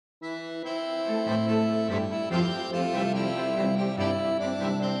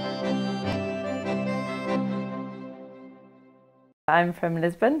I'm from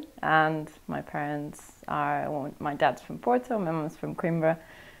Lisbon and my parents are, well, my dad's from Porto, my mum's from Coimbra,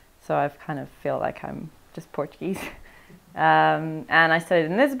 so I kind of feel like I'm just Portuguese. And I studied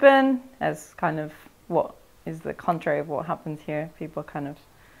in Lisbon as kind of what is the contrary of what happens here. People kind of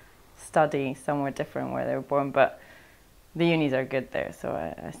study somewhere different where they were born, but the unis are good there, so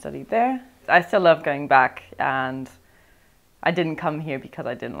I studied there. I still love going back, and I didn't come here because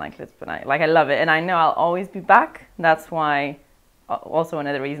I didn't like Lisbon. I love it, and I know I'll always be back. That's why, also one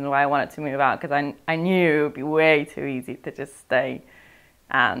of the reasons why I wanted to move out, because I knew it would be way too easy to just stay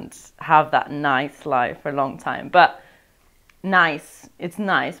and have that nice life for a long time. But it's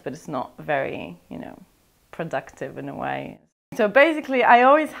nice, but it's not very, productive in a way. So basically, I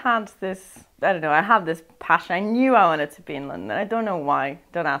always had this, I don't know, I had this passion. I knew I wanted to be in London. I don't know why.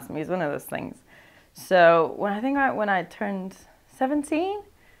 Don't ask me. It's one of those things. So when I turned 17,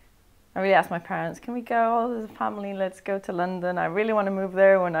 I really asked my parents, can we go, all as a family, let's go to London. I really want to move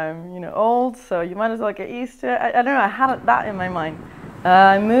there when I'm, old, so you might as well get used to it. I don't know, I had that in my mind.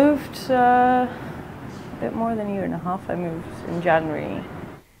 I moved a bit more than a year and a half. I moved in January,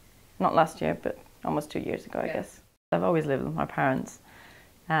 not last year, but almost 2 years ago, I guess. I've always lived with my parents,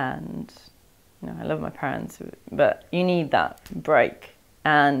 and I love my parents, but you need that break.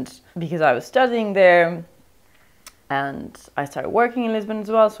 And because I was studying there, and I started working in Lisbon as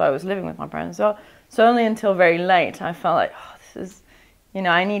well, so I was living with my parents as well. So only until very late, I felt like, this is,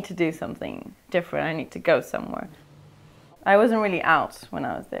 I need to do something different. I need to go somewhere. I wasn't really out when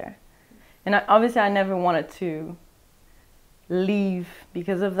I was there. And obviously I never wanted to leave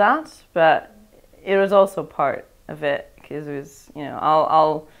because of that, but it was also part of it, because it was,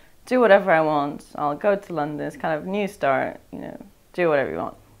 I'll do whatever I want. I'll go to London. It's kind of a new start, do whatever you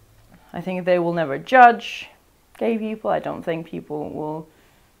want. I think they will never judge gay people. I don't think people will,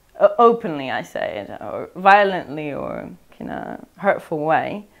 openly I say it, or violently or in a hurtful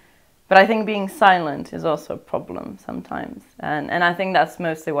way. But I think being silent is also a problem sometimes. And I think that's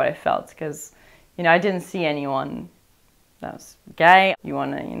mostly what I felt, because, I didn't see anyone that was gay. You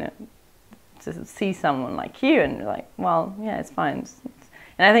want to see someone like you and you're like, well, yeah, it's fine.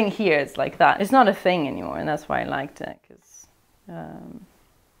 And I think here it's like that. It's not a thing anymore, and that's why I liked it, because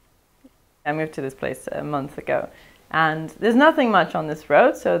I moved to this place a month ago, and there's nothing much on this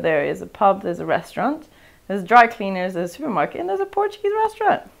road. So there is a pub, there's a restaurant, there's dry cleaners, there's a supermarket, and there's a Portuguese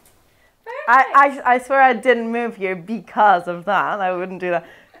restaurant. I swear I didn't move here because of that. I wouldn't do that.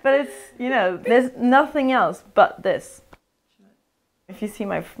 But it's, there's nothing else but this. If you see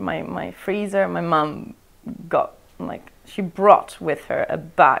my freezer, my mum got, she brought with her a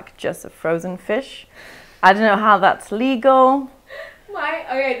bag just of frozen fish. I don't know how that's legal. Why?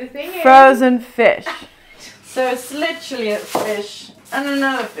 Okay, the thing is... Frozen fish. So it's literally a fish and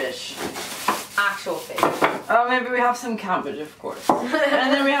another fish. Actual fish. Oh, maybe we have some cabbage, of course.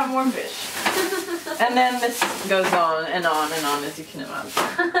 And then we have more fish. And then this goes on and on and on, as you can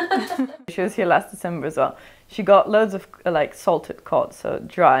imagine. She was here last December as well. She got loads of salted cod, so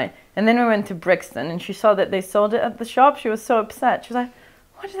dry. And then we went to Brixton and she saw that they sold it at the shop. She was so upset. She was like,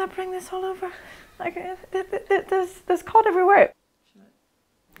 why did I bring this all over? There's cod everywhere.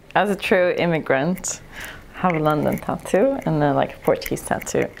 As a true immigrant, I have a London tattoo and then a Portuguese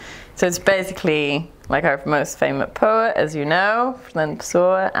tattoo. So it's basically our most famous poet, as you know, Fernando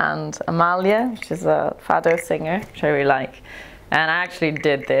Pessoa, and Amália, which is a fado singer, which I really like. And I actually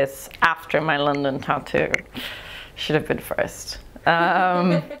did this after my London tattoo. Should have been first.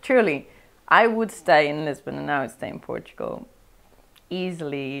 Truly, I would stay in Lisbon and I would stay in Portugal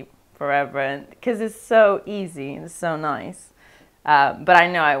easily forever, because it's so easy and it's so nice. But I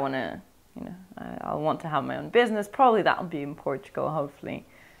know I want to, I'll want to have my own business. Probably that'll be in Portugal, hopefully.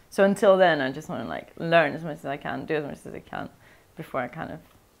 So until then, I just want to learn as much as I can, do as much as I can before I kind of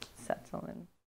settle in.